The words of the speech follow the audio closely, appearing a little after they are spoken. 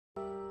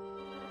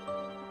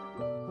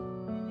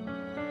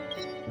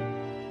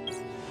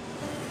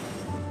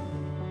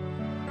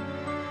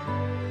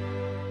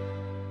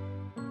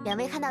两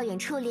位看到远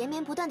处连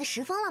绵不断的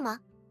石峰了吗？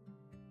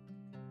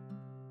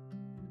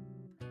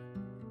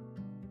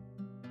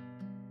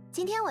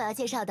今天我要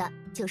介绍的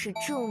就是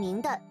著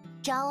名的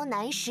昭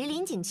南石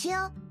林景区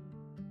哦。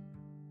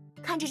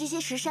看着这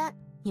些石山，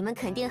你们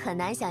肯定很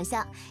难想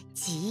象，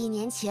几亿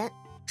年前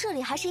这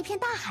里还是一片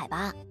大海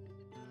吧？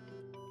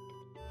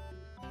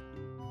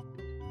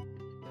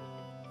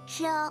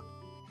是哦，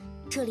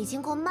这里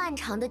经过漫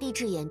长的地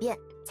质演变，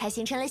才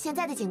形成了现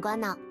在的景观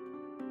呢。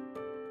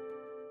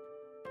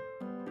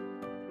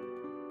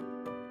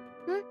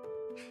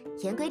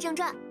言归正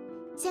传，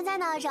现在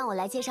呢，让我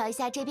来介绍一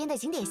下这边的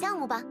景点项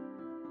目吧。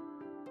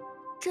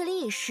这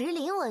里以石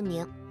林闻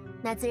名，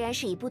那自然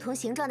是以不同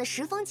形状的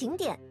石峰景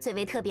点最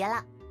为特别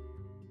了。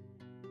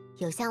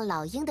有像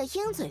老鹰的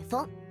鹰嘴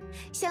峰，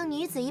像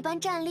女子一般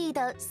站立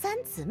的三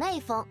姊妹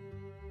峰，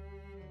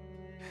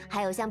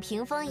还有像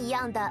屏风一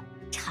样的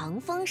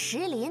长峰石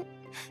林，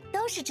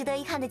都是值得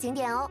一看的景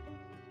点哦。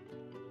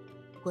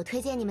我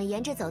推荐你们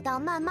沿着走道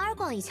慢慢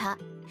逛一圈，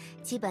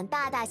基本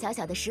大大小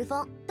小的石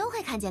峰都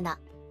会看见的。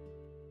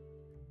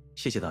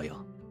谢谢导游，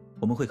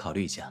我们会考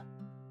虑一下。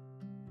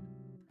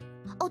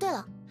哦，对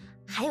了，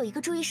还有一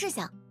个注意事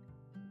项，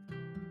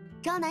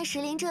昭南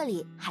石林这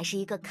里还是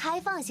一个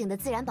开放性的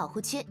自然保护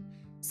区，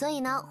所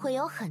以呢，会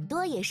有很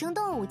多野生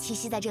动物栖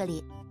息在这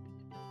里。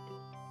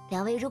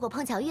两位如果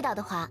碰巧遇到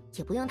的话，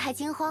也不用太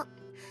惊慌，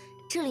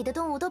这里的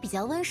动物都比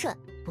较温顺，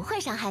不会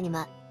伤害你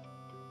们。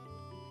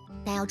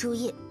但要注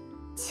意，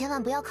千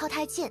万不要靠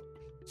太近，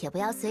也不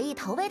要随意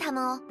投喂它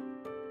们哦。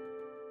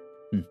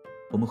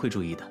我们会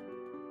注意的。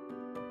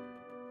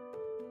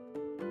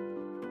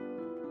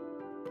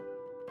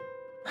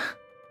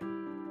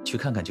去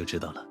看看就知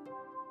道了。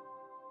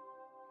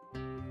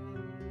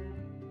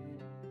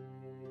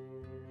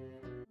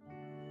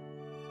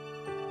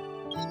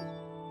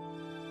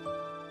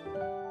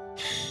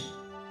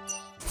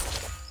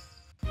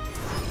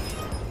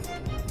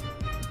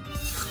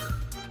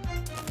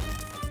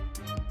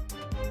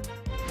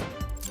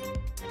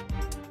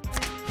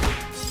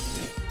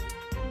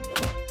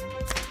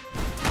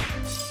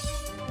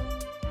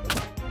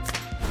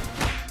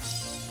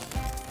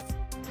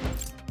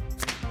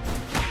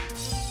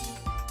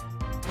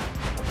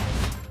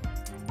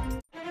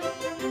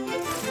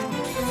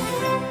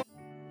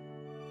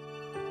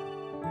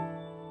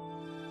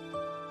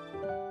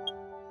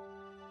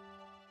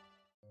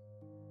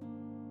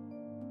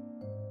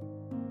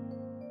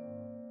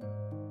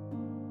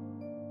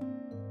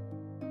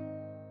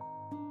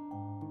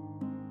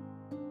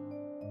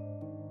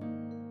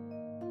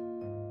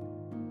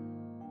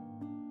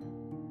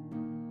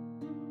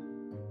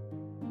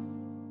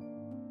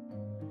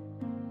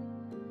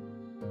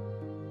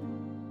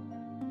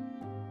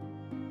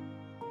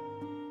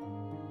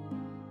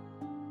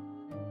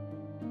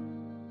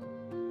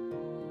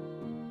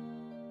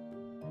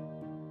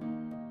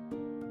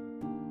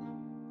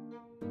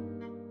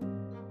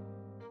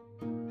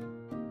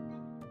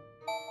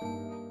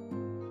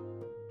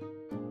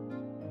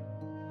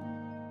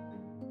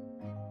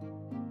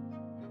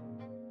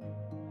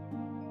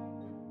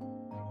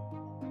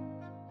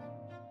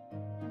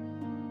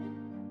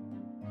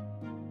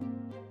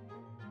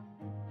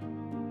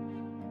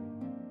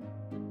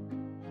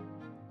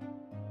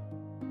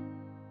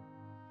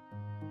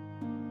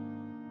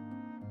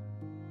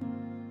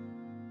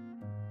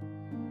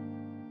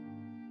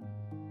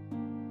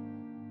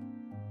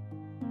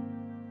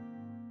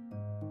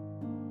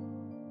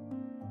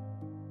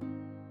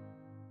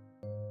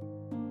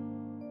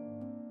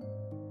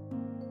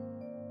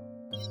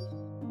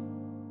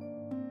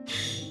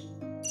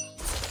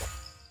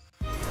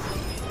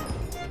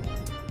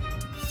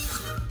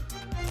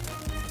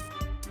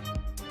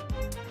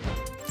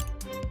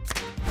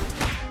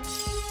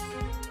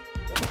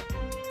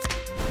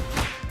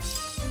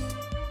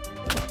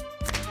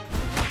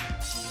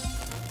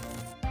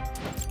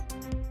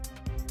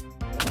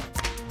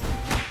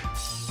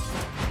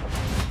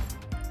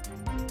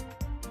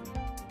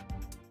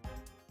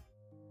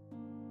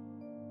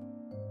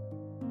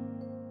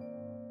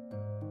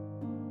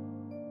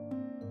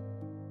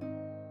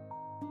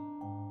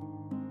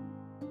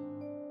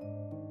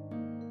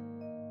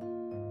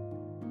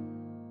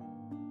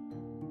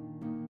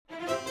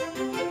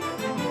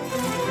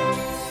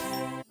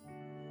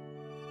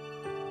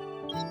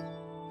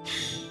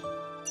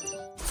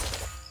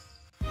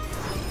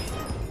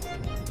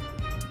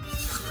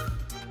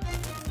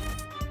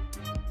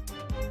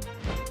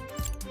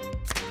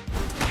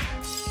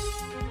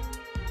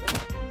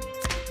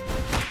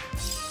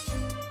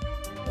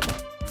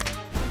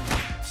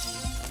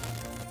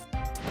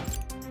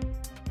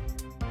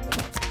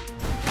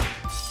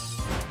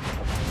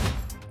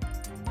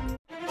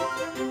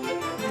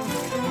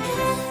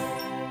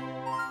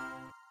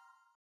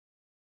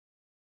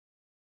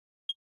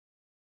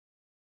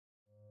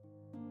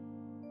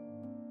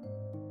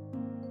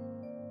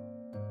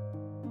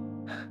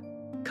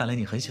看来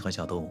你很喜欢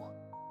小动物，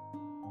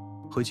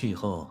回去以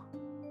后，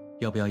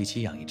要不要一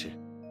起养一只？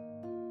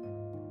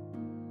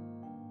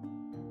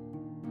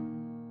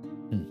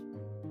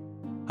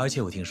而且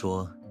我听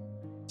说，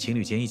情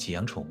侣间一起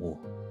养宠物，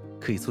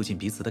可以促进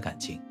彼此的感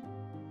情。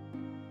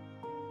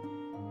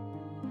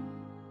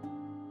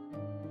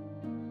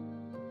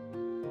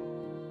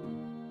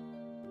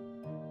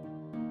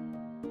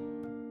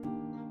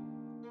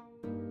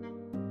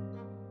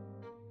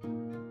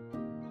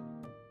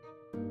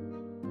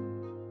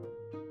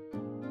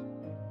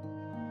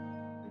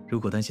如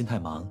果担心太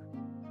忙，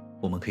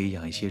我们可以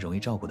养一些容易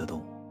照顾的动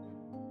物。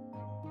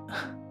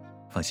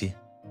放心，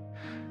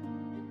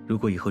如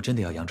果以后真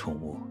的要养宠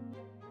物，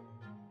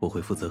我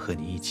会负责和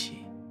你一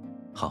起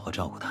好好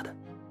照顾它的。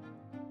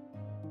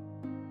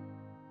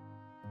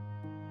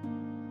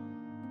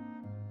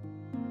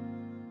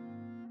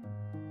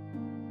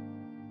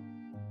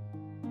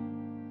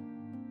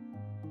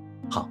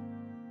好，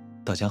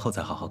到家后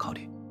再好好考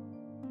虑。